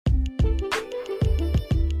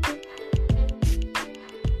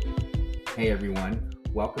Hey everyone,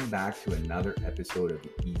 welcome back to another episode of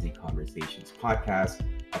the Easy Conversations podcast,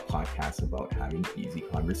 a podcast about having easy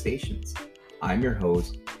conversations. I'm your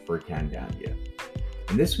host, Furkan Dandia.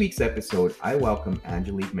 In this week's episode, I welcome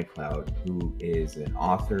Angelique McLeod, who is an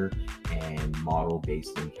author and model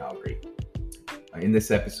based in Calgary. In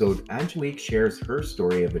this episode, Angelique shares her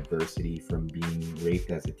story of adversity from being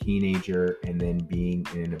raped as a teenager and then being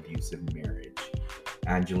in an abusive marriage.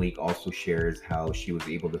 Angelique also shares how she was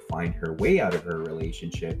able to find her way out of her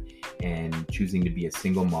relationship and choosing to be a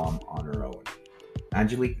single mom on her own.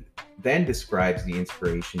 Angelique then describes the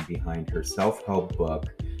inspiration behind her self help book,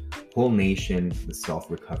 Whole Nation, the Self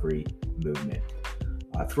Recovery Movement.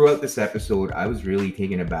 Throughout this episode, I was really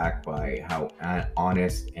taken aback by how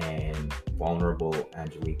honest and vulnerable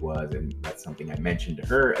Angelique was, and that's something I mentioned to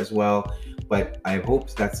her as well. But I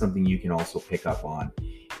hope that's something you can also pick up on.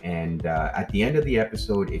 And at the end of the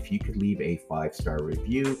episode, if you could leave a 5-star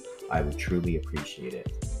review, I would truly appreciate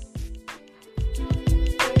it.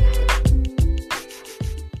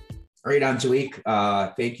 All right, Angelique,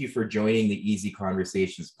 thank you for joining the Easy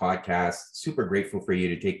Conversations podcast. Super grateful for you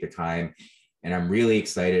to take the time. And I'm really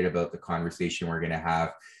excited about the conversation we're going to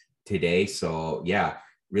have today. So yeah,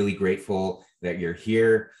 really grateful that you're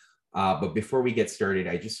here. But before we get started,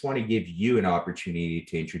 I just want to give you an opportunity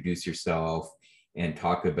to introduce yourself and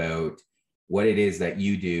talk about what it is that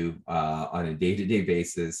you do on a day-to-day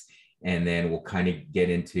basis. And then we'll kind of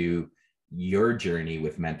get into your journey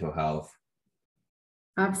with mental health.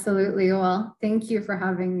 Absolutely. Well, thank you for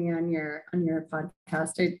having me on your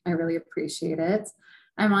podcast. I really appreciate it.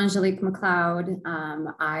 I'm Angelique McLeod.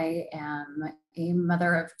 I am a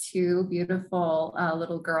mother of two beautiful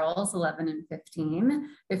little girls, 11 and 15.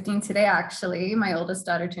 15 today, actually. My oldest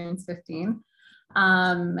daughter turns 15.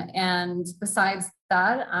 And besides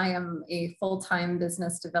that, I am a full-time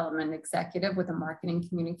business development executive with a marketing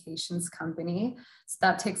communications company. So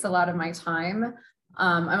that takes a lot of my time.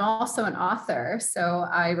 I'm also an author. So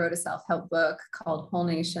I wrote a self-help book called Whole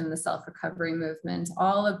Nation, the Self Recovery Movement,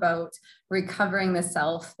 all about recovering the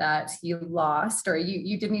self that you lost or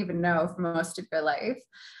you didn't even know for most of your life.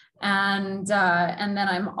 And then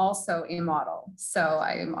I'm also a model. So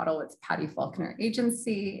I model with Patty Faulkner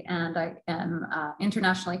Agency, and I am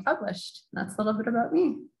internationally published. That's a little bit about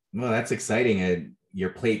me. Well, that's exciting. And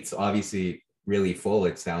your plate's obviously really full,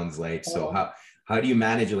 it sounds like. So how do you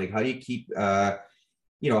manage it? Like, how do you keep, how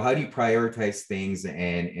do you prioritize things?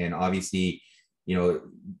 And obviously,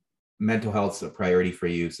 mental health's a priority for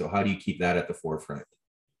you. So how do you keep that at the forefront?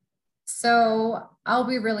 So I'll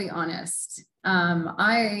be really honest.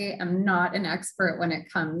 I am not an expert when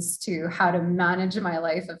it comes to how to manage my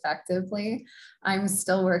life effectively. I'm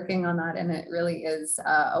still working on that, and it really is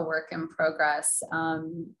a work in progress.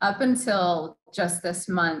 Up until just this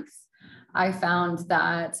month, I found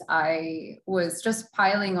that I was just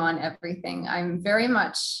piling on everything. I'm very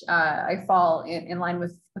much, I fall in line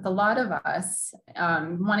with a lot of us,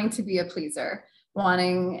 wanting to be a pleaser,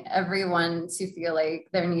 wanting everyone to feel like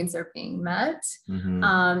their needs are being met. Mm-hmm.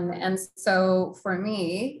 And so for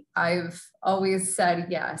me, I've always said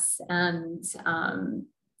yes, and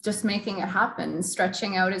just making it happen,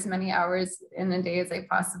 stretching out as many hours in a day as I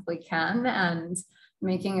possibly can, and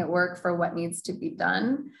making it work for what needs to be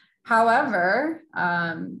done. However,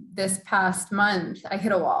 this past month, I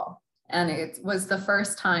hit a wall, and it was the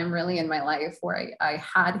first time really in my life where I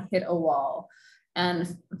had hit a wall.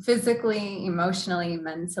 And physically, emotionally,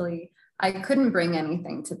 mentally, I couldn't bring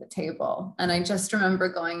anything to the table. And I just remember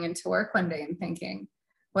going into work one day and thinking,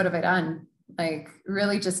 what have I done? Like,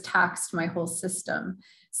 really just taxed my whole system.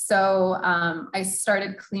 So I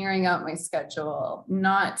started clearing out my schedule,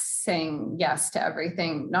 not saying yes to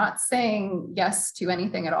everything, not saying yes to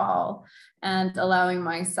anything at all, and allowing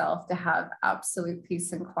myself to have absolute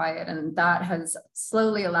peace and quiet. And that has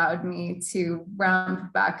slowly allowed me to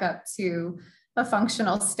ramp back up to a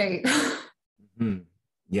functional state. Mm-hmm.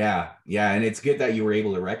 Yeah. And it's good that you were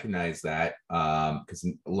able to recognize that, because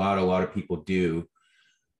a lot of people do.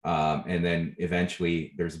 And then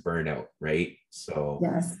eventually there's burnout, right? So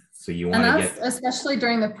yes. So you want to get, especially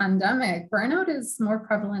during the pandemic, burnout is more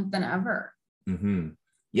prevalent than ever. Mm-hmm.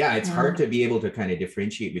 Yeah, it's hard to be able to kind of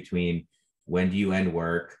differentiate between when do you end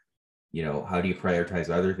work, how do you prioritize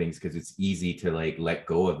other things? Because it's easy to like let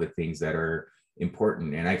go of the things that are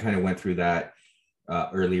important. And I kind of went through that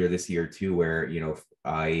earlier this year too, where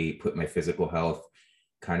I put my physical health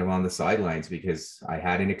kind of on the sidelines because I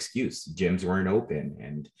had an excuse. Gyms weren't open,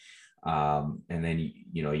 and then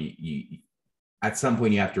you at some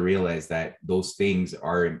point you have to realize that those things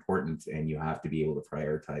are important and you have to be able to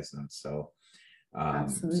prioritize them. So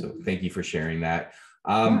so thank you for sharing that.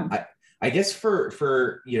 I guess for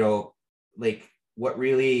like what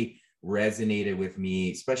really resonated with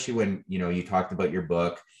me, especially when, you know, you talked about your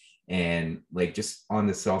book and like just on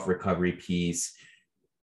the self-recovery piece,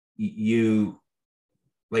 you,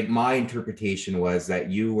 like my interpretation was that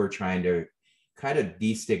you were trying to kind of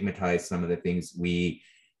destigmatize some of the things we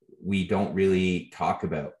don't really talk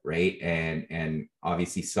about, right? And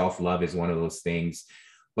obviously self-love is one of those things.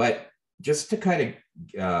 But just to kind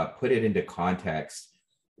of put it into context,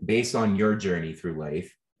 based on your journey through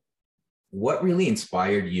life, what really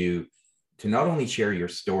inspired you to not only share your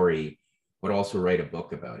story, but also write a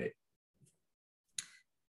book about it?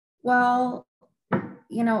 Well,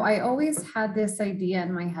 you know, I always had this idea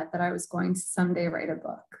in my head that I was going to someday write a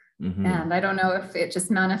book. Mm-hmm. And I don't know if it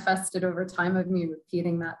just manifested over time of me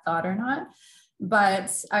repeating that thought or not.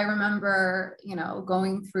 But I remember, you know,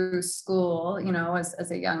 going through school, you know,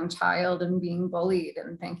 as a young child and being bullied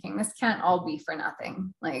and thinking this can't all be for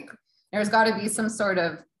nothing. Like there's got to be some sort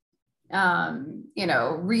of, you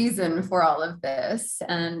know, reason for all of this.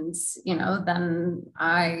 And, you know, then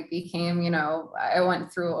I became, you know, I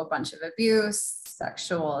went through a bunch of abuse,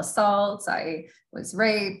 sexual assaults. I was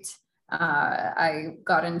raped. I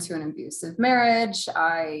got into an abusive marriage.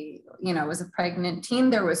 I, you know, was a pregnant teen.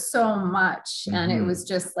 There was so much. Mm-hmm. And it was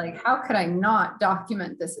just like, how could I not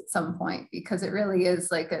document this at some point? Because it really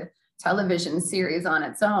is like a television series on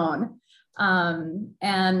its own.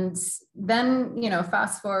 And then, you know,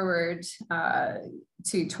 fast forward to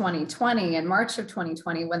 2020, in March of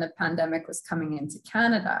 2020, when the pandemic was coming into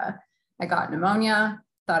Canada, I got pneumonia,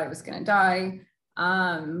 thought I was going to die.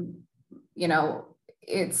 You know,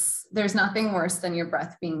 there's nothing worse than your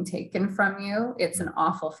breath being taken from you. It's an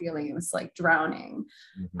awful feeling. It's like drowning.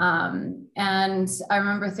 Mm-hmm. And I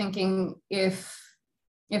remember thinking, if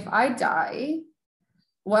I die,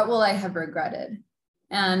 what will I have regretted?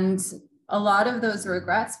 And a lot of those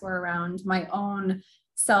regrets were around my own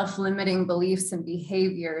self-limiting beliefs and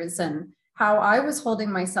behaviors and how I was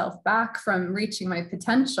holding myself back from reaching my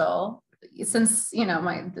potential since, you know,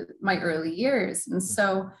 my early years. And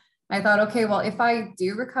so I thought, okay, well, if I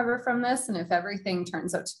do recover from this and if everything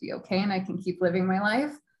turns out to be okay and I can keep living my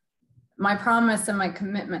life, my promise and my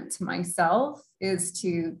commitment to myself is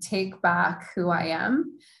to take back who I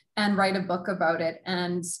am and write a book about it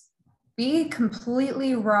and be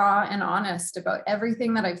completely raw and honest about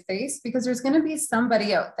everything that I face, because there's going to be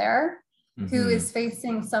somebody out there mm-hmm. who is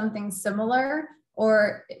facing something similar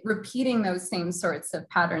or repeating those same sorts of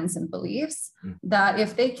patterns and beliefs mm-hmm. that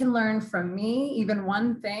if they can learn from me, even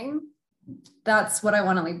one thing, that's what I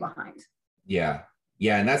want to leave behind. Yeah.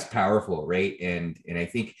 Yeah. And that's powerful. Right. And I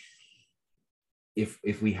think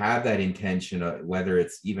if we have that intention, whether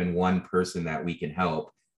it's even one person that we can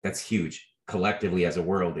help, that's huge. Collectively as a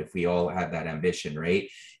world, if we all had that ambition, right?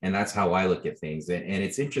 And that's how I look at things. And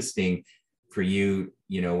it's interesting for you,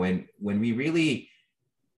 you know, when we really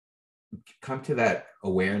come to that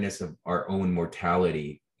awareness of our own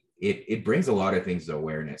mortality, it brings a lot of things to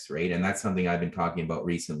awareness, right? And that's something I've been talking about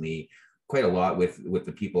recently quite a lot with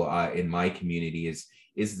the people in my community is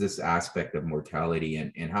this aspect of mortality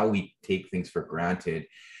and how we take things for granted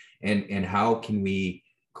and how can we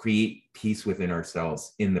create peace within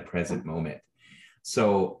ourselves in the present moment.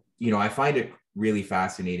 So, you know, I find it really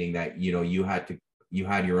fascinating that, you know, you had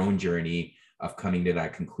your own journey of coming to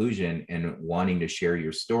that conclusion and wanting to share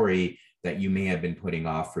your story that you may have been putting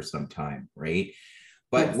off for some time, right?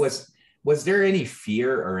 But yes. Was there any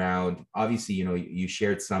fear around, obviously, you know, you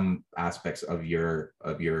shared some aspects of your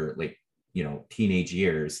like, you know, teenage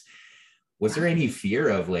years. Was there any fear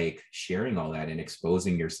of like sharing all that and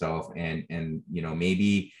exposing yourself and, you know,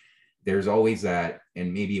 maybe there's always that,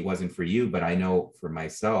 and maybe it wasn't for you, but I know for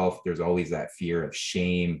myself, there's always that fear of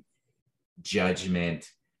shame, judgment.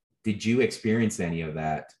 Did you experience any of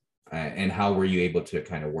that? And how were you able to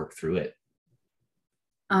kind of work through it?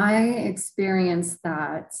 I experienced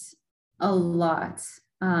that a lot.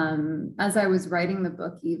 As I was writing the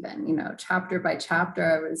book, even, you know, chapter by chapter,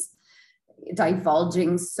 I was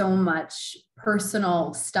divulging so much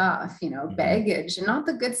personal stuff, you know, baggage, and not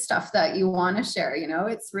the good stuff that you want to share. You know,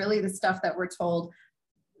 it's really the stuff that we're told,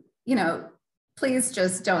 you know, please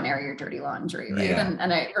just don't air your dirty laundry, right? Yeah.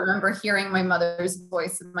 And I remember hearing my mother's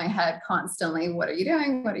voice in my head constantly, what are you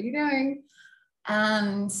doing? What are you doing?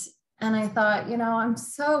 And I thought, you know, I'm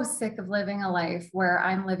so sick of living a life where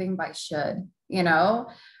I'm living by should, you know,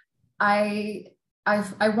 I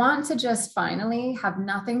want to just finally have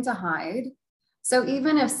nothing to hide. So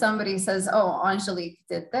even if somebody says, oh, Angelique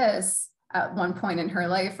did this at one point in her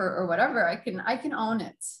life or whatever, I can own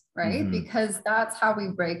it, right? Mm-hmm. Because that's how we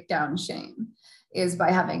break down shame, is by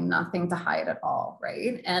having nothing to hide at all,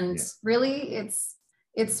 right? And really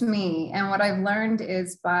it's me. And what I've learned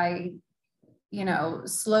is by you know,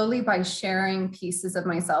 slowly by sharing pieces of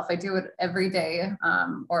myself. I do it every day,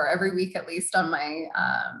 or every week at least, on my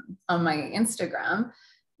Instagram.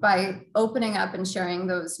 By opening up and sharing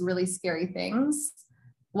those really scary things,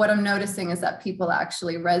 what I'm noticing is that people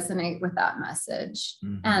actually resonate with that message,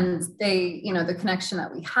 and they, you know, the connection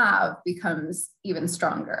that we have becomes even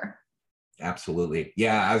stronger. Absolutely.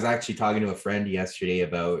 Yeah, I was actually talking to a friend yesterday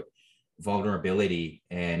about vulnerability,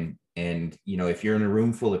 and you know, if you're in a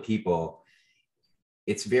room full of people,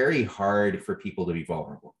 it's very hard for people to be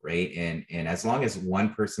vulnerable, right? And as long as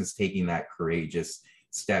one person's taking that courageous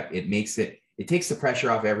step, it takes the pressure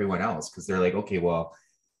off everyone else, because they're like, okay, well,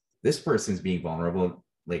 this person's being vulnerable,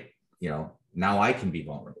 like, you know, now I can be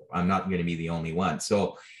vulnerable. I'm not going to be the only one.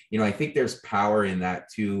 So, you know, I think there's power in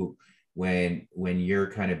that too. When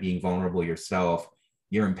you're kind of being vulnerable yourself,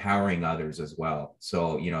 you're empowering others as well.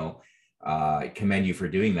 So, you know, I commend you for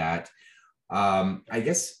doing that. I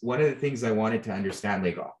guess one of the things I wanted to understand,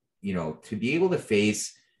 like, you know, to be able to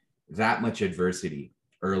face that much adversity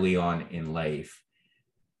early on in life,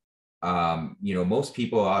 you know, most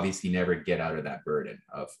people obviously never get out of that burden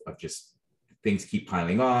of just things keep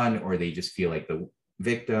piling on, or they just feel like the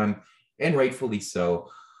victim, and rightfully so.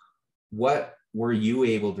 What were you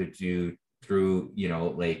able to do through, you know,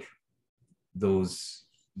 like those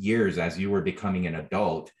years as you were becoming an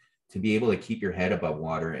adult, to be able to keep your head above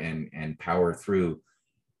water and power through,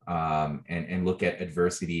 and look at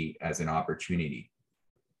adversity as an opportunity?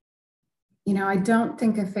 You know, I don't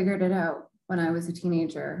think I figured it out when I was a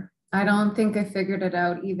teenager. I don't think I figured it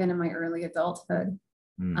out even in my early adulthood.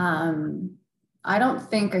 I don't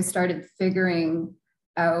think I started figuring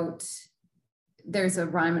out there's a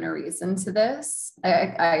rhyme and a reason to this.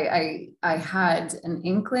 I had an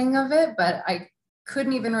inkling of it, but I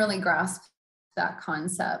couldn't even really grasp that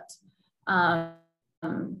concept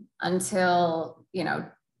until, you know,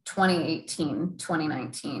 2018,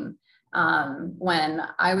 2019, when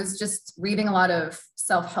I was just reading a lot of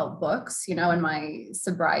self-help books, you know, and my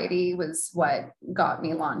sobriety was what got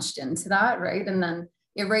me launched into that, right? And then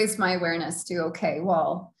it raised my awareness to, okay,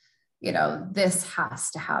 well, you know, this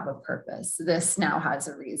has to have a purpose. This now has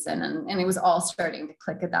a reason. And it was all starting to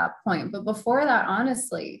click at that point. But before that,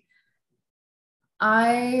 honestly,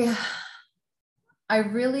 I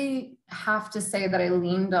really have to say that I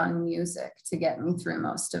leaned on music to get me through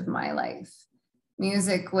most of my life.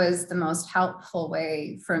 Music was the most helpful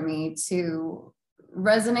way for me to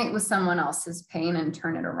resonate with someone else's pain and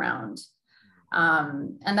turn it around.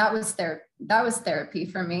 And that was therapy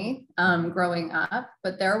for me, growing up.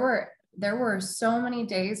 But there were so many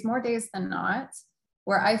days, more days than not,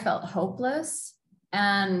 where I felt hopeless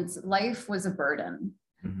and life was a burden.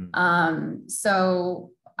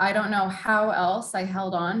 So I don't know how else I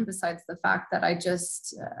held on besides the fact that I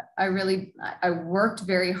worked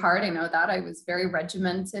very hard. I know that I was very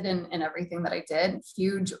regimented in everything that I did.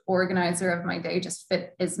 Huge organizer of my day, just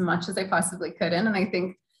fit as much as I possibly could in. And I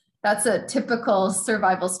think that's a typical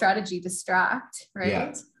survival strategy, distract,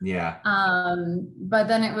 right? Yeah. But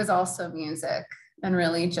then it was also music and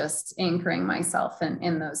really just anchoring myself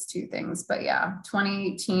in those two things. But yeah,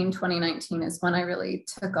 2018, 2019 is when I really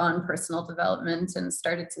took on personal development and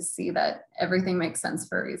started to see that everything makes sense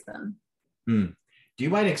for a reason. Do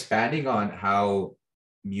you mind expanding on how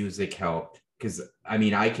music helped? Because I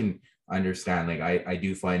mean, I can understand, like, I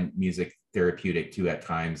do find music therapeutic too at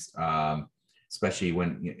times, especially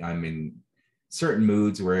when I'm in certain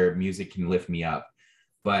moods where music can lift me up.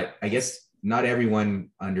 But I guess not everyone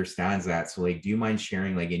understands that. So, like, do you mind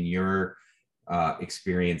sharing, like, in your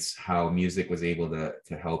experience, how music was able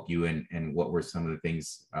to help you, and what were some of the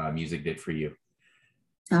things music did for you?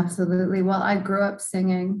 Absolutely. Well, I grew up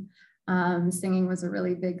singing. Singing was a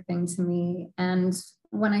really big thing to me. And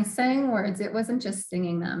when I sang words, it wasn't just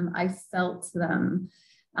singing them, I felt them.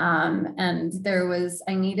 And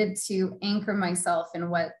I needed to anchor myself in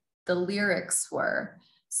what the lyrics were.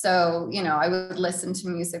 So, you know, I would listen to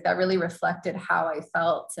music that really reflected how I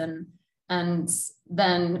felt, and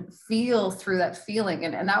then feel through that feeling.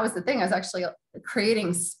 And that was the thing. I was actually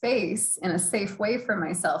creating space in a safe way for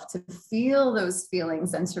myself to feel those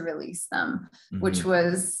feelings and to release them, which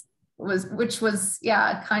was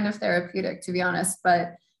yeah, kind of therapeutic, to be honest.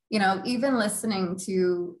 But you know, even listening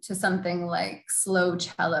to something like slow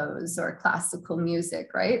cellos or classical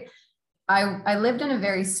music, right? I lived in a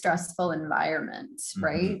very stressful environment,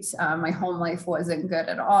 right? My home life wasn't good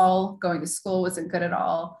at all. Going to school wasn't good at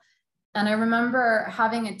all. And I remember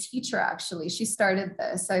having a teacher, actually, she started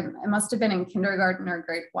this. I must have been in kindergarten or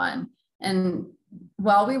grade 1. And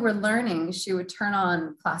while we were learning, she would turn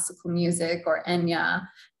on classical music or Enya,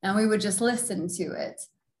 and we would just listen to it.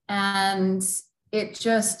 And it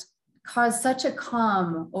just caused such a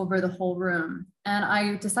calm over the whole room. And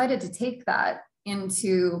I decided to take that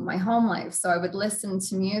into my home life. So I would listen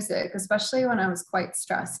to music, especially when I was quite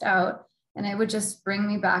stressed out, and it would just bring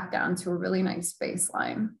me back down to a really nice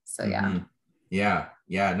baseline. So yeah.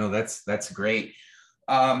 Yeah. No, that's great.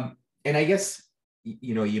 And I guess,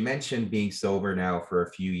 you mentioned being sober now for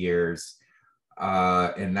a few years,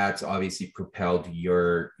 and that's obviously propelled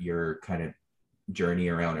your kind of journey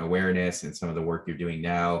around awareness and some of the work you're doing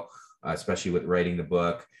now, especially with writing the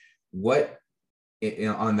book. What,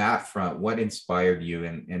 on that front, what inspired you,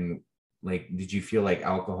 and like, did you feel like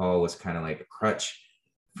alcohol was kind of like a crutch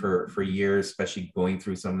for years, especially going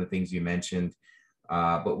through some of the things you mentioned?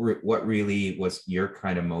 But what really was your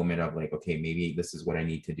kind of moment of like, okay, maybe this is what I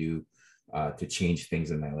need to do to change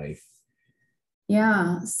things in my life?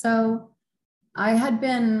 Yeah. So I had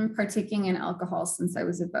been partaking in alcohol since I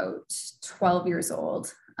was about 12 years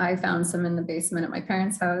old. I found some in the basement at my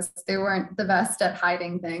parents' house. They weren't the best at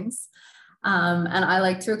hiding things. And I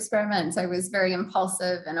like to experiment. I was very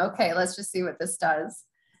impulsive and okay, let's just see what this does.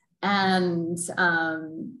 And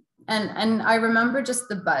I remember just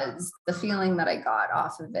the buzz, the feeling that I got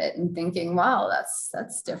off of it, and thinking, wow,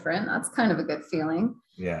 that's different. That's kind of a good feeling.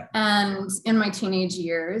 Yeah. And in my teenage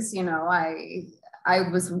years, I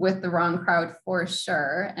was with the wrong crowd for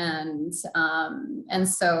sure. And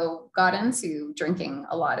so got into drinking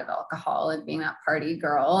a lot of alcohol and being that party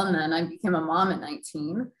girl. And then I became a mom at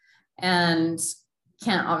 19 and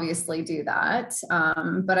can't obviously do that.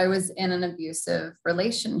 But I was in an abusive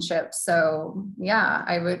relationship. So yeah,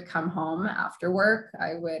 I would come home after work,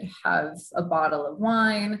 I would have a bottle of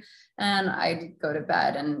wine and I'd go to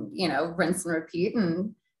bed and, rinse and repeat.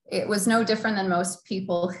 And it was no different than most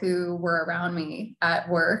people who were around me at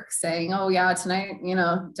work saying, oh yeah, tonight,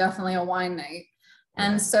 definitely a wine night.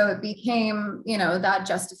 And so it became, that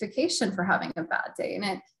justification for having a bad day. And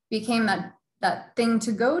it became that thing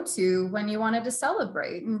to go to when you wanted to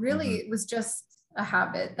celebrate. And really it was just a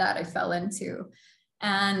habit that I fell into.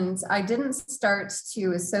 And I didn't start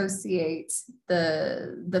to associate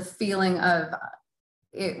the feeling of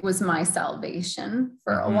it was my salvation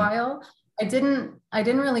for a while. I didn't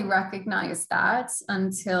really recognize that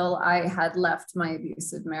until I had left my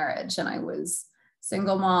abusive marriage and I was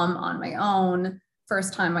single mom on my own.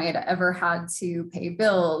 First time I had ever had to pay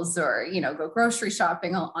bills or, go grocery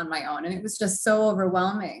shopping on my own. And it was just so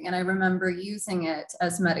overwhelming. And I remember using it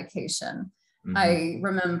as medication. I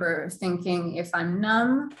remember thinking, if I'm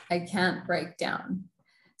numb, I can't break down.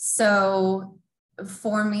 So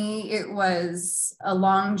for me, it was a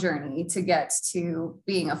long journey to get to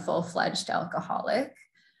being a full-fledged alcoholic.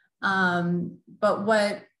 But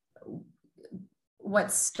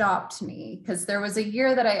what stopped me, because there was a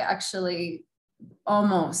year that I actually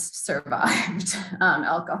almost survived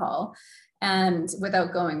alcohol and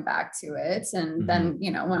without going back to it. And then,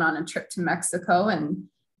 went on a trip to Mexico, and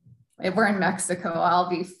if we're in Mexico, I'll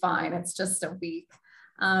be fine. It's just a week.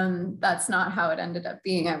 That's not how it ended up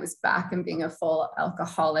being. I was back and being a full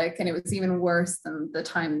alcoholic, and it was even worse than the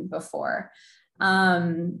time before.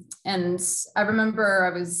 And I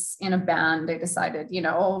remember I was in a band. I decided,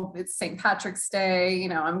 it's St. Patrick's Day,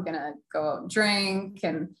 I'm going to go out and drink.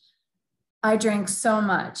 And I drank so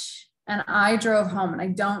much and I drove home, and I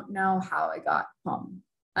don't know how I got home.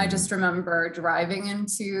 I just remember driving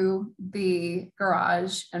into the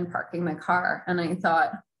garage and parking my car. And I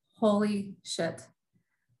thought, holy shit,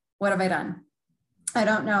 what have I done? I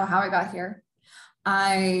don't know how I got here.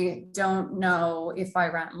 I don't know if I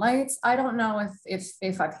ran lights. I don't know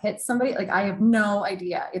if I've hit somebody. Like, I have no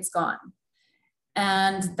idea. It's gone.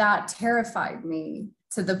 And that terrified me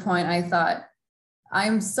to the point I thought,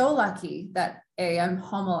 I'm so lucky that I'm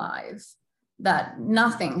home alive, that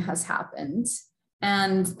nothing has happened,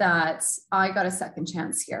 and that I got a second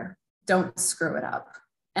chance here. Don't screw it up.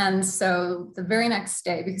 And so the very next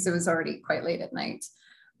day, because it was already quite late at night,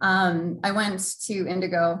 I went to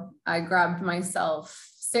Indigo. I grabbed myself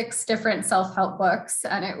 6 different self-help books,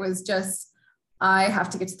 and it was just, I have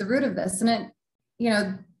to get to the root of this. And it,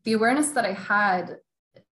 the awareness that I had,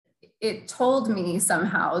 it told me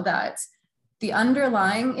somehow that the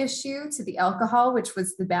underlying issue to the alcohol, which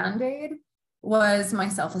was the Band-Aid, was my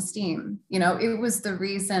self-esteem. It was the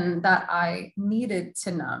reason that I needed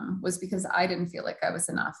to numb, was because I didn't feel like I was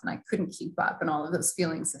enough and I couldn't keep up, and all of those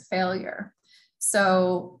feelings of failure.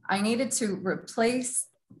 So I needed to replace,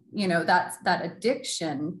 that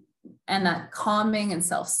addiction and that calming and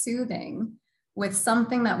self-soothing with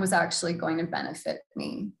something that was actually going to benefit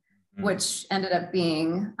me, which ended up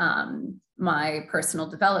being my personal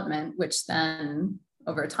development, which then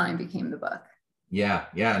over time became the book. Yeah.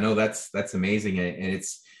 No, that's amazing. And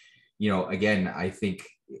it's, again, I think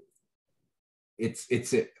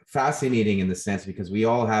it's fascinating in the sense because we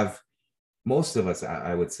all have, most of us,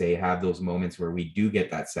 I would say, have those moments where we do get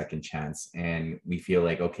that second chance and we feel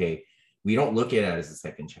like, okay, we don't look at it as a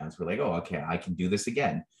second chance. We're like, oh, okay, I can do this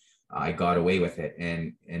again. I got away with it.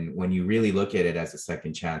 And when you really look at it as a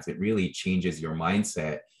second chance, it really changes your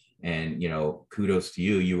mindset. And, you know, kudos to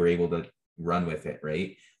you, you were able to run with it,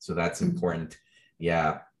 right? So that's important.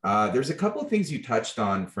 Yeah. There's a couple of things you touched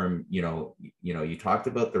on from, you talked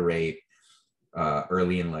about the rape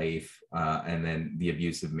early in life, and then the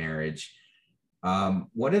abusive marriage.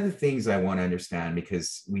 One of the things I want to understand,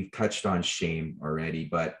 because we've touched on shame already,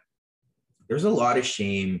 but there's a lot of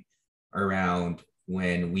shame around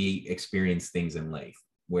when we experience things in life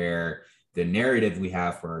where the narrative we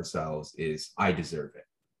have for ourselves is, I deserve it,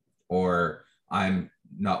 or I'm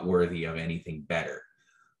not worthy of anything better.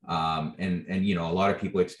 And a lot of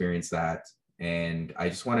people experience that. And I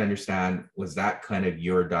just want to understand, was that kind of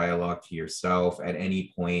your dialogue to yourself at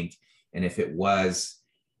any point? And if it was,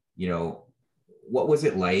 what was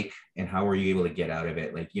it like and how were you able to get out of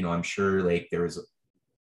it? Like, I'm sure like there was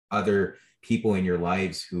other people in your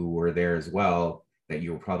lives who were there as well that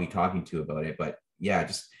you were probably talking to about it, but yeah,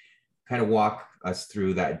 just kind of walk us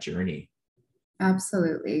through that journey.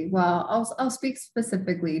 Absolutely. Well, I'll speak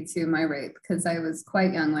specifically to my rape because I was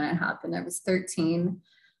quite young when it happened. I was 13.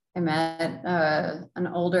 I met an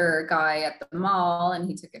older guy at the mall and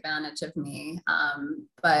he took advantage of me.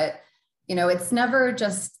 But it's never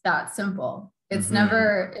just that simple. It's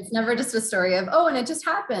never just a story of, oh, and it just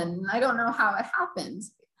happened. I don't know how it happened,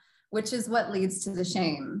 which is what leads to the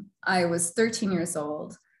shame. I was 13 years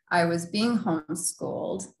old. I was being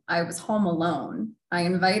homeschooled. I was home alone. I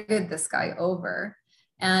invited this guy over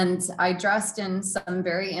and I dressed in some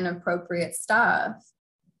very inappropriate stuff,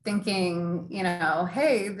 thinking,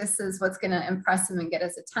 hey, this is what's going to impress him and get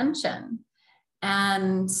his attention.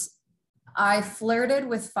 And I flirted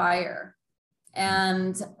with fire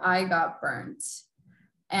and I got burnt.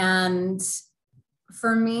 And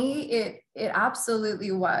for me, it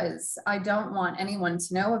absolutely was. I don't want anyone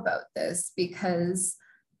to know about this because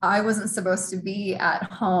I wasn't supposed to be at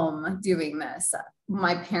home doing this.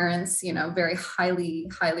 My parents, very highly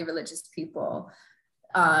religious people,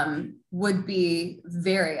 would be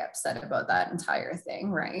very upset about that entire thing,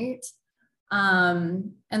 right?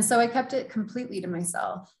 And so I kept it completely to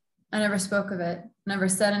myself. I never spoke of it, never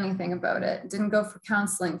said anything about it, didn't go for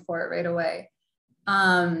counseling for it right away.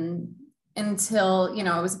 Until,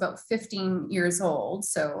 I was about 15 years old.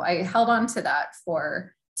 So I held on to that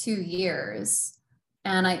for 2 years.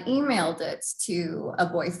 And I emailed it to a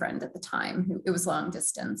boyfriend at the time who it was long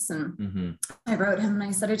distance. And I wrote him and I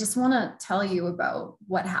said, I just want to tell you about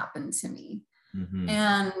what happened to me.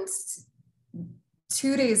 And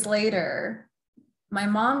 2 days later, my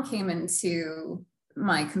mom came into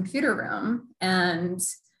my computer room and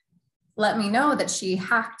let me know that she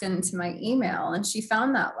hacked into my email and she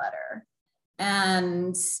found that letter.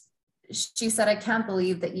 And she said, I can't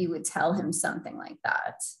believe that you would tell him something like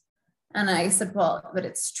that. And I said, well, but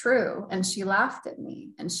it's true. And she laughed at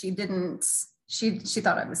me and she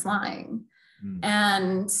thought I was lying.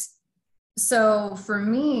 And so for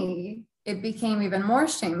me, it became even more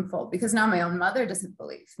shameful because now my own mother doesn't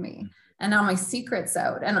believe me. And now my secret's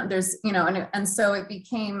out. And there's, and so it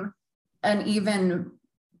became I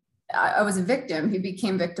was a victim who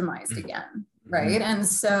became victimized again. Right. And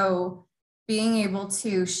so being able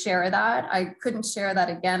to share that, I couldn't share that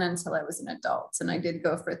again until I was an adult. And I did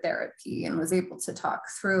go for therapy and was able to talk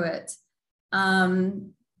through it.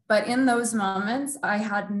 But in those moments, I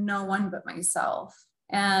had no one but myself.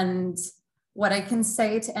 And what I can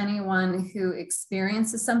say to anyone who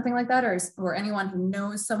experiences something like that, or anyone who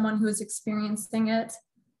knows someone who is experiencing it,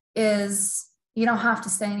 is you don't have to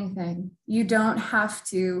say anything. You don't have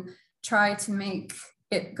to try to make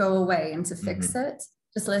it go away and to fix it.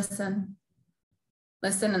 Just listen.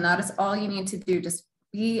 And that is all you need to do. Just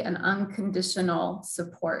be an unconditional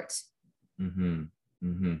support.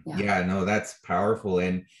 Yeah, no, that's powerful.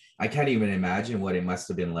 And I can't even imagine what it must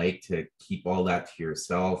have been like to keep all that to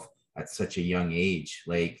yourself at such a young age.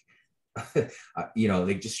 Like,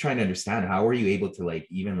 like just trying to understand, how were you able to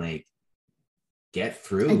even get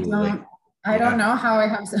through? I don't know how I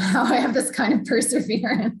have this kind of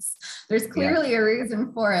perseverance. There's clearly a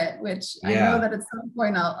reason for it, which I know that at some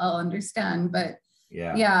point I'll understand, but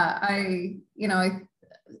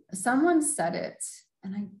someone said it,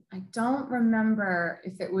 and I don't remember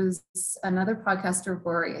if it was another podcaster,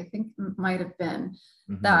 Rory, I think it might have been,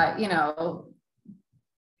 that,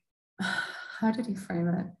 how did he frame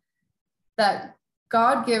it? That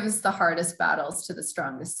God gives the hardest battles to the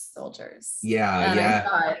strongest soldiers. I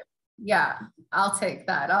thought, Yeah, I'll take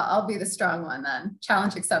that. I'll be the strong one then.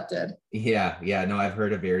 Challenge accepted. Yeah. No, I've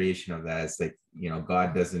heard a variation of that. It's like,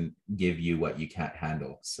 God doesn't give you what you can't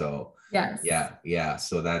handle. So Yes. yeah.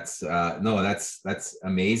 So that's no, that's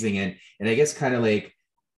amazing. And I guess kind of like,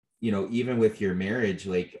 even with your marriage,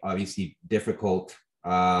 like obviously difficult.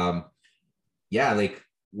 Yeah, like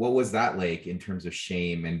what was that like in terms of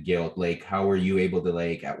shame and guilt? Like how were you able to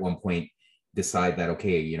like at one point decide that,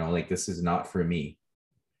 okay, like this is not for me?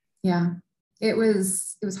 Yeah, it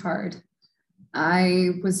was hard.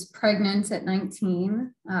 I was pregnant at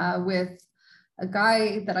 19 with a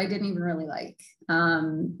guy that I didn't even really like.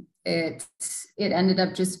 It ended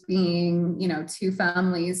up just being, two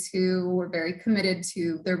families who were very committed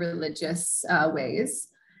to their religious ways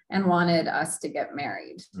and wanted us to get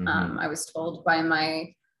married. Mm-hmm. I was told by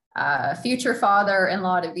my future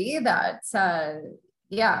father-in-law to be that,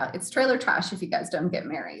 yeah, it's trailer trash if you guys don't get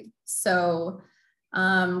married. So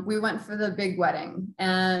we went for the big wedding,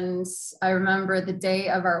 and I remember the day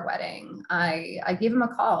of our wedding, I gave him a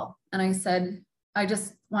call and I said, I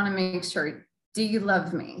just want to make sure, do you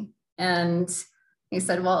love me? And he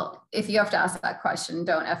said, well, if you have to ask that question,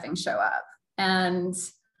 don't effing show up. And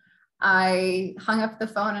I hung up the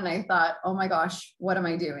phone and I thought, oh my gosh, what am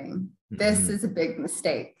I doing? This is a big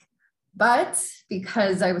mistake. But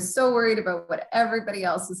because I was so worried about what everybody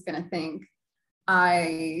else was going to think,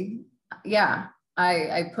 I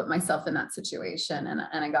put myself in that situation, and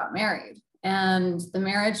I got married. And the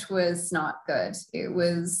marriage was not good. It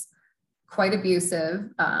was quite abusive.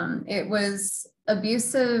 It was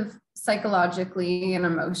abusive psychologically and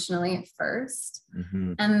emotionally at first.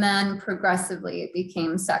 Mm-hmm. And then progressively it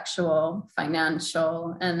became sexual,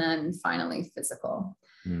 financial, and then finally physical.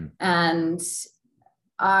 Mm. And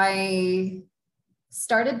I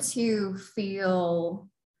started to feel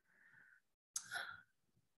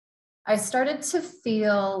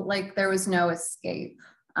like there was no escape.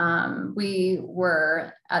 We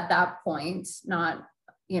were at that point not,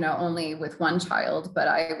 only with one child, but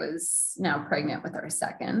I was now pregnant with our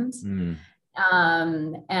second. Mm.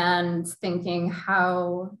 And thinking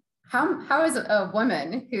how is a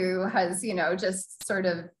woman who has, just sort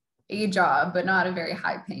of a job, but not a very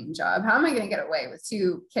high paying job, how am I going to get away with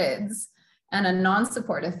 2 kids and a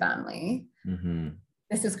non-supportive family? Mm-hmm.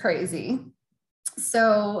 This is crazy.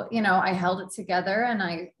 So, I held it together and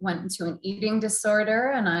I went into an eating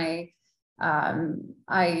disorder, and I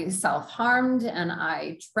self-harmed and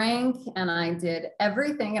I drank and I did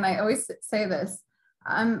everything. And I always say this,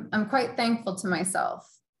 I'm quite thankful to myself,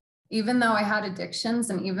 even though I had addictions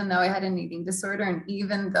and even though I had an eating disorder, and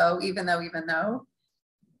even though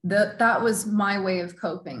that was my way of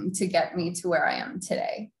coping to get me to where I am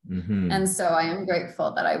today. Mm-hmm. And so I am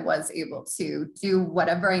grateful that I was able to do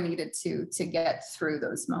whatever I needed to get through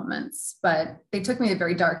those moments, but they took me to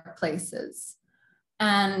very dark places.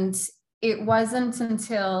 And it wasn't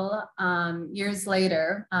until years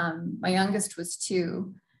later, my youngest was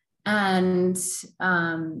 2. And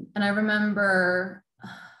I remember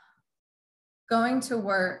going to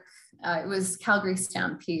work. It was Calgary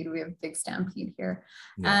Stampede. We have a big Stampede here.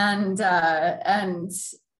 Yeah. And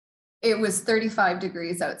it was 35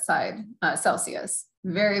 degrees outside, Celsius.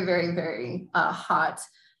 Very, very, very hot.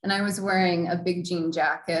 And I was wearing a big jean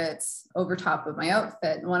jacket over top of my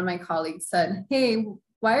outfit. And one of my colleagues said, hey,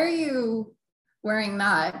 why are you wearing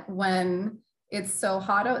that when it's so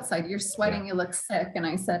hot outside? You're sweating, you look sick. And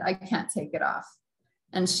I said, I can't take it off.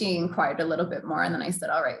 And she inquired a little bit more. And then I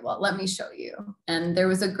said, all right, well, let me show you. And there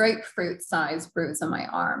was a grapefruit sized bruise on my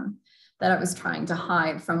arm that I was trying to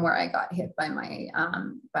hide from where I got hit by my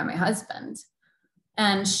husband.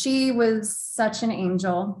 And she was such an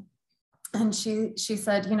angel. And she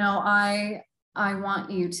said, I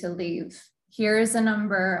want you to leave. Here's a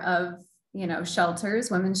number of, shelters,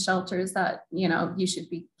 women's shelters that, you should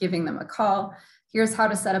be giving them a call. Here's how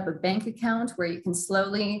to set up a bank account where you can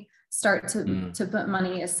slowly start to put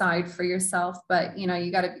money aside for yourself, but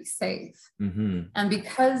you got to be safe. Mm-hmm. And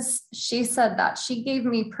because she said that, she gave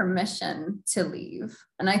me permission to leave.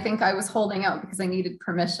 And I think I was holding out because I needed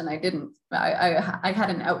permission. I had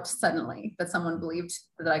an out suddenly that someone believed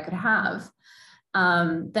that I could have.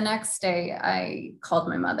 The next day I called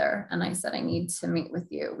my mother and I said, I need to meet with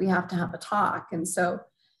you. We have to have a talk. And so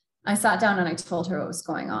I sat down and I told her what was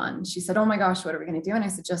going on. She said, oh my gosh, what are we going to do? And I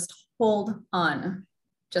said, just hold on.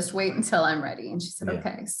 Just wait until I'm ready. And she said,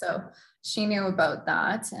 okay. So she knew about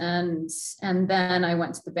that. And then I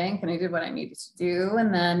went to the bank and I did what I needed to do.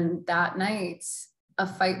 And then that night, a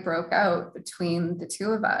fight broke out between the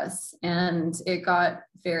 2 of us, and it got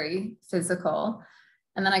very physical.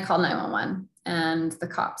 And then I called 911 and the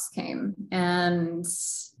cops came. And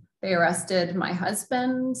they arrested my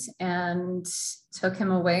husband and took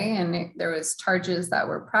him away, and there was charges that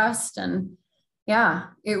were pressed, and yeah,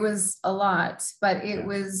 it was a lot, but it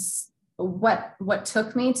was what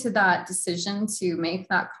took me to that decision to make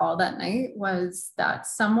that call that night was that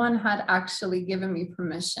someone had actually given me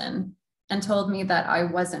permission and told me that I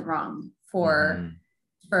wasn't wrong for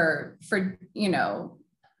you know,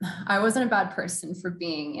 I wasn't a bad person for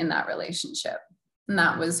being in that relationship. And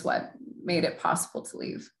that was what made it possible to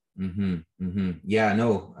leave. Yeah,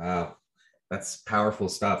 no, that's powerful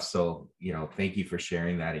stuff. So, you know, thank you for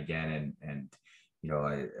sharing that again. And, you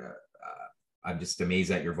know, I'm just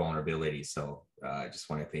amazed at your vulnerability. So I just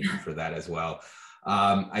want to thank you for that as well.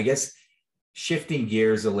 I guess shifting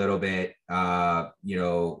gears a little bit, you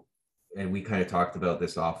know, and we kind of talked about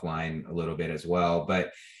this offline a little bit as well,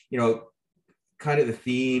 but, you know, kind of the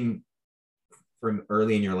theme from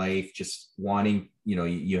early in your life, just wanting, you know,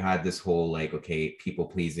 you had this whole like, okay, people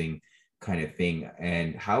pleasing kind of thing.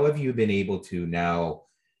 And how have you been able to now,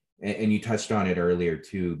 and you touched on it earlier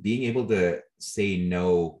too, being able to say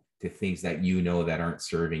no to things that you know that aren't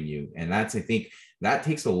serving you? And that's, I think that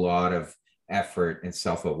takes a lot of effort and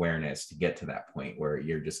self-awareness to get to that point where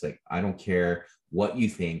you're just like, I don't care what you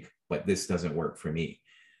think, but this doesn't work for me.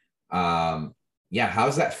 Yeah,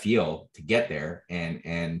 how's that feel to get there?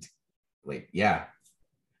 And like, yeah.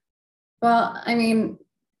 Well, I mean,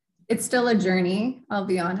 it's still a journey. I'll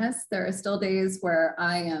be honest. There are still days where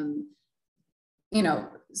I am, you know,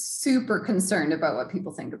 super concerned about what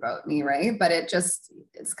people think about me, right? But it's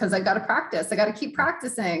because I got to practice. I got to keep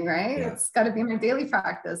practicing, right? Yeah. It's got to be my daily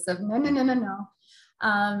practice of no.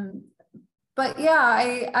 But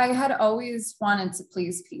yeah, I had always wanted to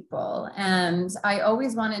please people, and I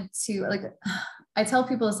always wanted to, like, I tell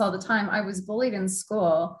people this all the time. I was bullied in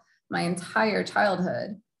school my entire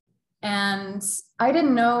childhood, and I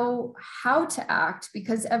didn't know how to act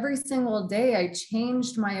because every single day I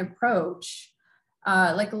changed my approach,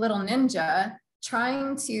 like a little ninja,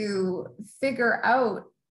 trying to figure out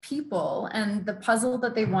people and the puzzle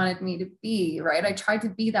that they wanted me to be, right? I tried to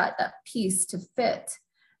be that piece to fit,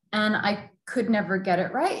 and I could never get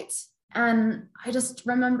it right. And I just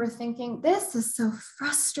remember thinking, this is so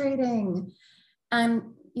frustrating.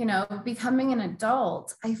 And, you know, becoming an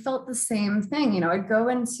adult, I felt the same thing. You know, I'd go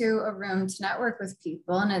into a room to network with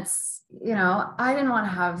people, and it's, you know, I didn't want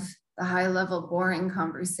to have the high level, boring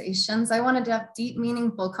conversations. I wanted to have deep,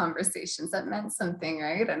 meaningful conversations that meant something,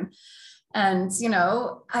 right? And, you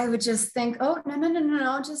know, I would just think, oh,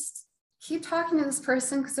 no, just keep talking to this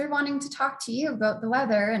person because they're wanting to talk to you about the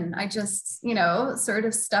weather. And I just, you know, sort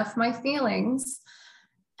of stuff my feelings.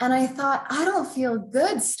 And I thought, I don't feel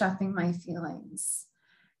good stuffing my feelings.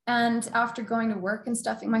 And after going to work and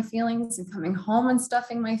stuffing my feelings and coming home and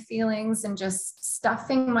stuffing my feelings and just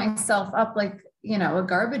stuffing myself up like, you know, a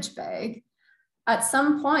garbage bag, at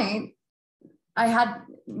some point, I had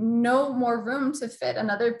no more room to fit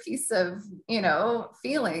another piece of, you know,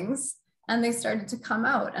 feelings. And they started to come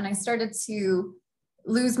out, and I started to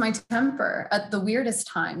lose my temper at the weirdest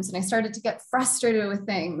times. And I started to get frustrated with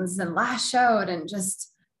things and lash out, and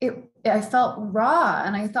just, I felt raw.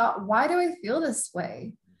 And I thought, why do I feel this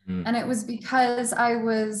way? And it was because I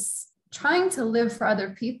was trying to live for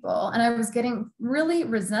other people, and I was getting really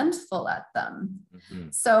resentful at them.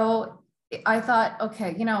 So I thought,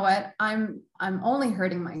 okay, you know what? I'm only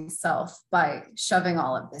hurting myself by shoving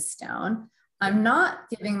all of this down. I'm not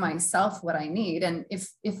giving myself what I need. And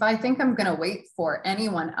if I think I'm going to wait for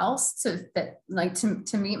anyone else to fit, like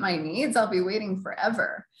to meet my needs, I'll be waiting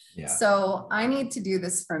forever. Yeah. So I need to do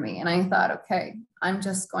this for me. And I thought, okay, I'm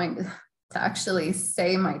just going to actually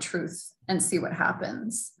say my truth and see what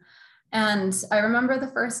happens. And I remember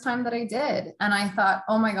the first time that I did, and I thought,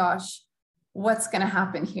 oh my gosh, what's going to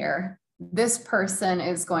happen here? This person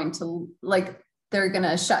is going to, like, they're going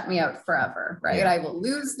to shut me out forever, right? Yeah. I will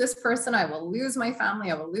lose this person. I will lose my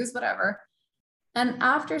family. I will lose whatever. And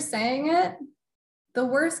after saying it, the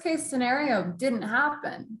worst case scenario didn't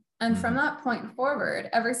happen. And from that point forward,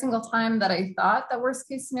 every single time that I thought the worst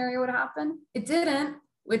case scenario would happen, it didn't,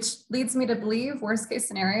 which leads me to believe worst case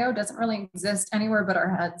scenario doesn't really exist anywhere but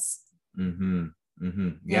our heads.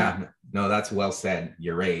 Yeah, no, that's well said.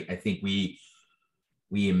 You're right. I think we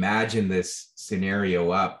imagine this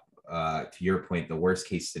scenario up, to your point, the worst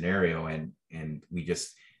case scenario, and we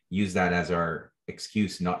just use that as our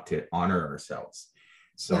excuse not to honor ourselves.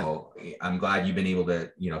 So yeah. I'm glad you've been able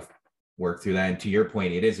to, you know, work through that. And to your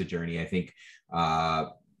point, it is a journey. I think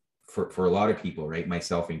for a lot of people, right,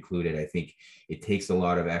 myself included, I think it takes a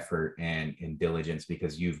lot of effort and diligence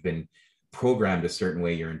because you've been programmed a certain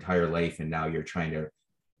way your entire life, and now you're trying to,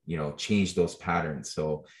 you know, change those patterns.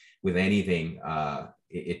 So with anything,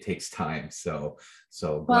 it takes time. So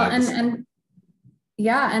Well, glad and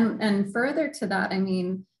yeah, and further to that, I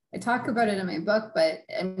mean, I talk about it in my book, but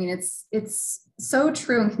I mean, it's so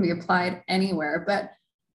true and can be applied anywhere. But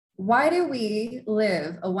why do we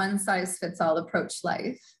live a one size fits all approach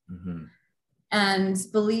life and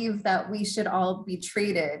believe that we should all be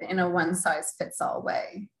treated in a one size fits all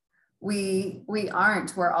way? We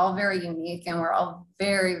aren't. We're all very unique, and we're all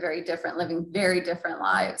very, very different, living very different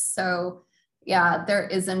lives. So yeah, there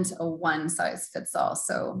isn't a one size fits all.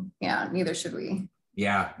 So yeah, neither should we.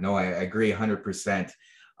 Yeah, no, I agree 100%.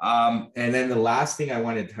 And then the last thing I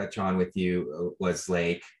wanted to touch on with you was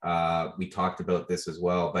like, we talked about this as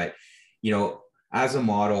well, but, you know, as a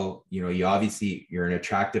model, you know, you're an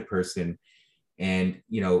attractive person, and,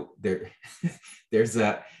 you know, there's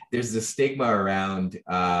a stigma around,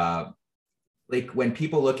 like when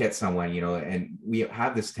people look at someone, you know, and we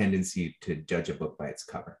have this tendency to judge a book by its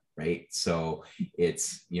cover, right? So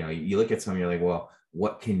it's, you know, you look at someone, you're like, well,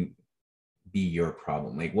 what can be your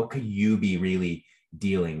problem? Like, what could you be really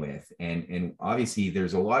dealing with? And obviously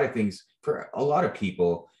there's a lot of things for a lot of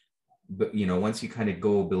people, but, you know, once you kind of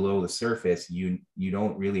go below the surface, you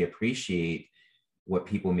don't really appreciate what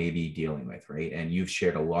people may be dealing with, right? And you've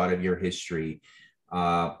shared a lot of your history.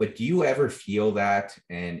 But do you ever feel that?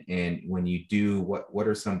 And when you do, what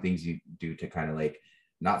are some things you do to kind of like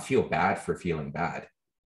not feel bad for feeling bad?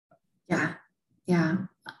 Yeah. Yeah.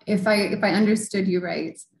 If I understood you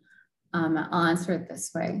right, I'll answer it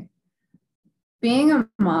this way. Being a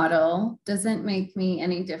model doesn't make me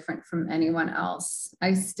any different from anyone else.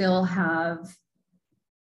 I still have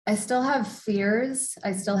fears.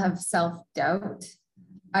 I still have self-doubt.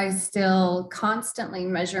 I still constantly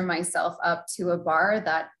measure myself up to a bar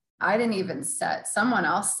that I didn't even set. Someone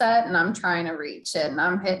else set, and I'm trying to reach it, and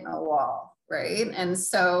I'm hitting a wall, right? And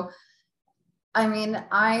so, I mean,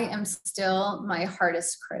 I am still my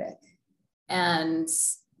hardest critic, and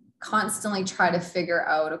constantly try to figure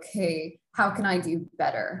out, okay, how can I do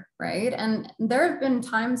better, right? And there have been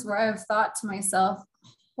times where I've thought to myself,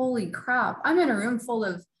 holy crap, I'm in a room full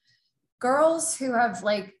of girls who have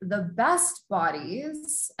like the best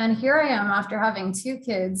bodies, and here I am after having 2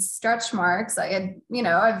 kids, stretch marks. I had, you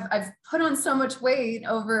know, I've put on so much weight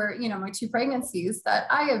over, you know, my 2 pregnancies that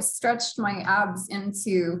I have stretched my abs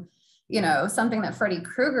into, you know, something that Freddy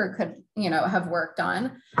Krueger could, you know, have worked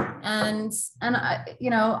on. And I,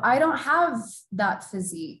 you know, I don't have that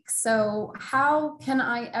physique. So how can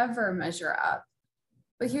I ever measure up?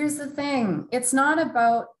 But here's the thing, it's not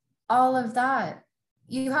about all of that.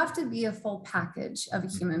 You have to be a full package of a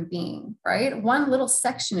human being, right? One little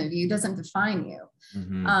section of you doesn't define you.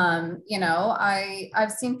 You know,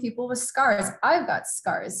 I've seen people with scars. I've got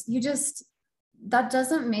scars. That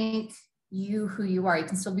doesn't make you who you are. You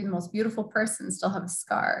can still be the most beautiful person, still have a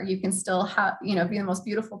scar. You can still have, you know, be the most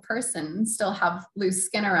beautiful person, still have loose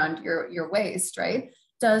skin around your waist, right?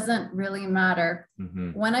 Doesn't really matter.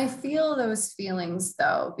 When I feel those feelings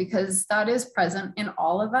though, because that is present in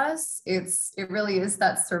all of us, it really is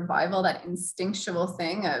that survival, that instinctual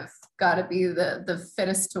thing of gotta be the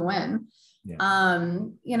fittest to win. Yeah.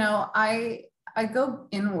 You know, I go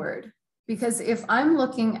inward, because if I'm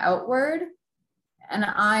looking outward and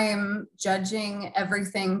I'm judging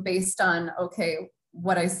everything based on, okay,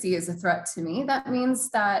 what I see is a threat to me, that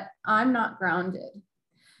means that I'm not grounded.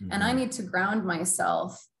 And I need to ground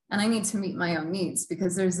myself, and I need to meet my own needs,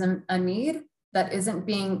 because there's a need that isn't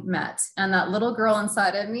being met. And that little girl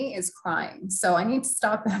inside of me is crying. So I need to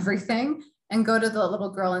stop everything and go to the little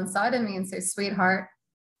girl inside of me and say, sweetheart,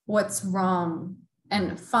 what's wrong?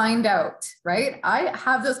 And find out, right? I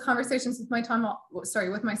have those conversations with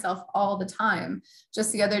myself all the time.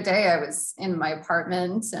 Just the other day, I was in my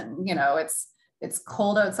apartment, and, you know, it's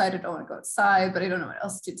cold outside. I don't want to go outside, but I don't know what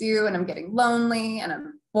else to do. And I'm getting lonely, and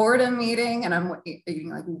I'm boredom eating, and I'm eating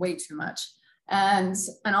like way too much. And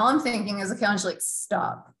all I'm thinking is, okay, Angelique,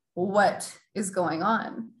 stop. What is going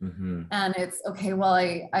on? And it's, okay, well,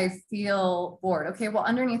 I feel bored. Okay, well,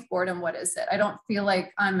 underneath boredom, what is it? I don't feel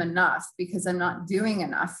like I'm enough because I'm not doing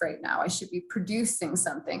enough right now. I should be producing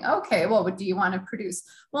something. Okay, well, what do you want to produce?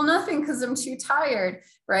 Well, nothing, because I'm too tired,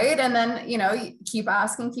 right? And then, you know, you keep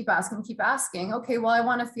asking. Okay, well, I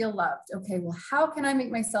want to feel loved. Okay, well, how can I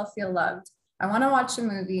make myself feel loved? I want to watch a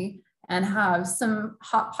movie and have some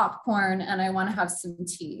hot popcorn, and I want to have some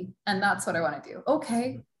tea. And that's what I want to do.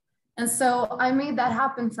 Okay. And so I made that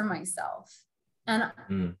happen for myself. And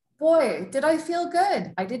boy, did I feel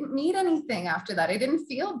good. I didn't need anything after that. I didn't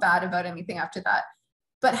feel bad about anything after that.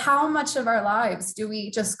 But how much of our lives do we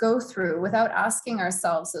just go through without asking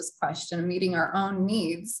ourselves this question, meeting our own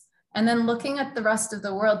needs, And then looking at the rest of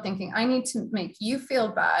the world thinking, I need to make you feel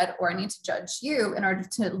bad, or I need to judge you in order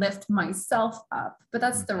to lift myself up. But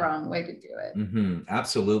that's the wrong way to do it. Mm-hmm.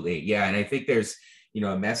 Absolutely. Yeah. And I think there's,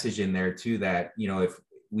 a message in there too, that, if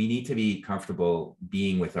we need to be comfortable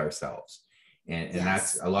being with ourselves. And Yes.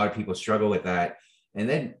 That's, a lot of people struggle with that. And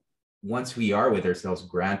then once we are with ourselves,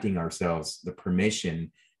 granting ourselves the permission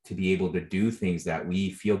to be able to do things that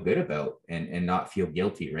we feel good about and not feel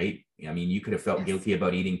guilty, right? I mean, you could have felt Yes. guilty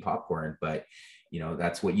about eating popcorn, but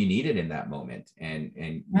that's what you needed in that moment. And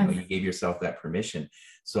Yes. you gave yourself that permission.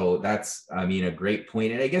 So that's, a great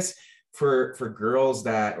point. And I guess for girls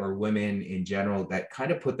that, or women in general, that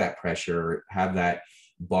kind of put that pressure, have that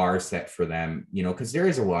bar set for them, because there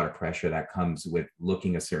is a lot of pressure that comes with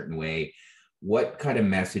looking a certain way. What kind of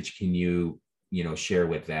message can you share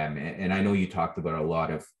with them? And I know you talked about a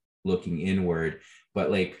lot of looking inward,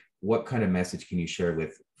 but like, what kind of message can you share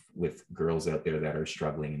with girls out there that are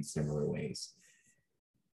struggling in similar ways?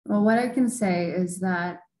 Well, what I can say is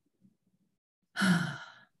that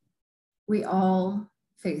we all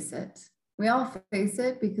face it. We all face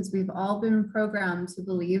it because we've all been programmed to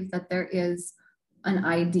believe that there is an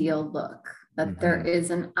ideal look, that there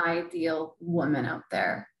is an ideal woman out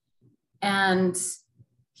there. And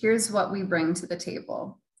here's what we bring to the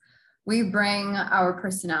table. We bring our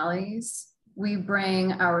personalities, we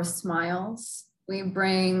bring our smiles, we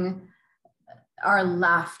bring our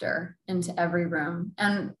laughter into every room.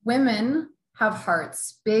 And women have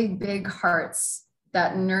hearts, big, big hearts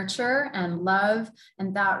that nurture and love.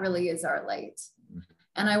 And that really is our light.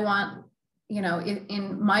 And I want,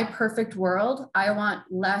 in my perfect world, I want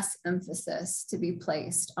less emphasis to be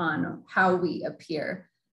placed on how we appear.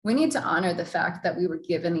 We need to honor the fact that we were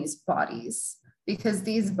given these bodies, because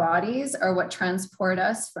these bodies are what transport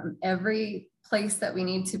us from every place that we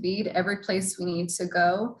need to be to every place we need to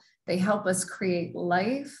go. They help us create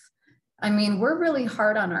life. I mean, we're really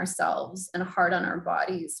hard on ourselves and hard on our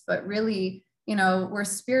bodies, but really, we're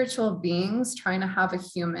spiritual beings trying to have a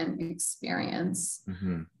human experience.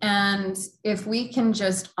 And if we can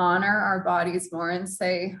just honor our bodies more and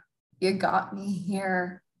say, you got me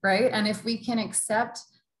here, right? And if we can accept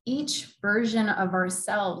each version of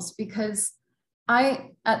ourselves, because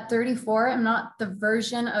I, at 34, am not the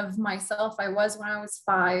version of myself I was when I was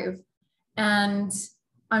 5. And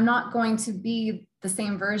I'm not going to be the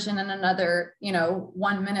same version in another,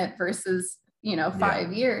 1 minute versus,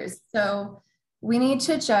 5 years. So we need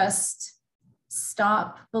to just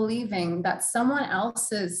stop believing that someone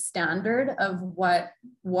else's standard of what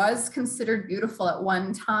was considered beautiful at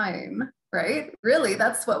one time, right? Really,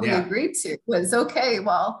 that's what we agreed to, was okay,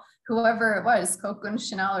 well, whoever it was, Coco and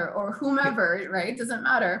Chanel or whomever, right? Doesn't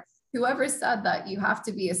matter. Whoever said that you have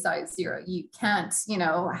to be a size 0, you can't,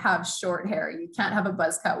 have short hair, you can't have a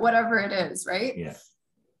buzz cut, whatever it is, right? Yeah.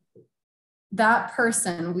 That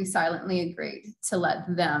person, we silently agreed to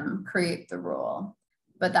let them create the rule,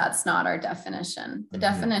 but that's not our definition. The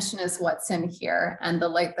definition is what's in here and the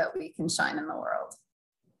light that we can shine in the world.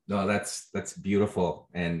 No, that's beautiful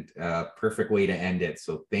and perfect way to end it.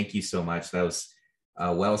 So thank you so much. That was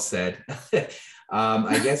well said.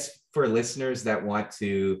 I guess for listeners that want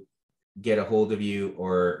to get a hold of you,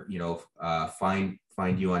 or find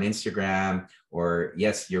you on Instagram, or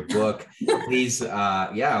your book, please,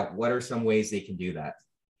 what are some ways they can do that?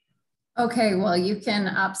 Okay, well, you can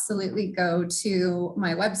absolutely go to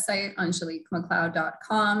my website,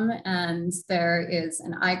 angeliquemcleod.com, and there is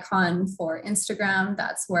an icon for Instagram.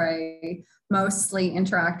 That's where I mostly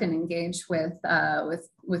interact and engage with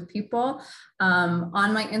people.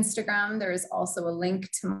 On my Instagram, there is also a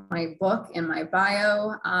link to my book in my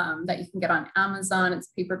bio that you can get on Amazon. It's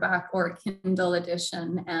paperback or Kindle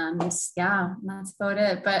edition. And that's about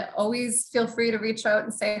it. But always feel free to reach out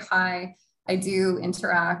and say hi. I do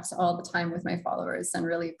interact all the time with my followers and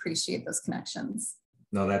really appreciate those connections.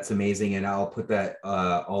 No, that's amazing. And I'll put that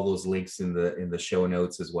all those links in the show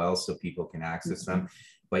notes as well, so people can access them.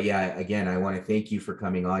 But again, I want to thank you for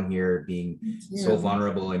coming on here, being so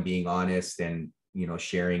vulnerable and being honest, and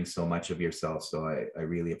sharing so much of yourself. So I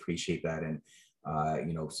really appreciate that, and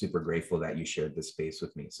super grateful that you shared this space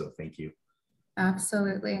with me. So thank you.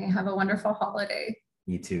 Absolutely. Have a wonderful holiday.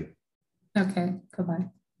 You too. Okay. Bye-bye.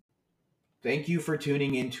 Thank you for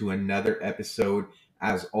tuning in to another episode.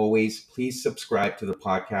 As always, please subscribe to the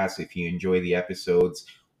podcast if you enjoy the episodes,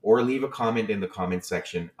 or leave a comment in the comment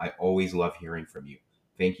section. I always love hearing from you.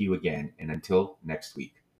 Thank you again, and until next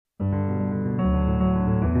week.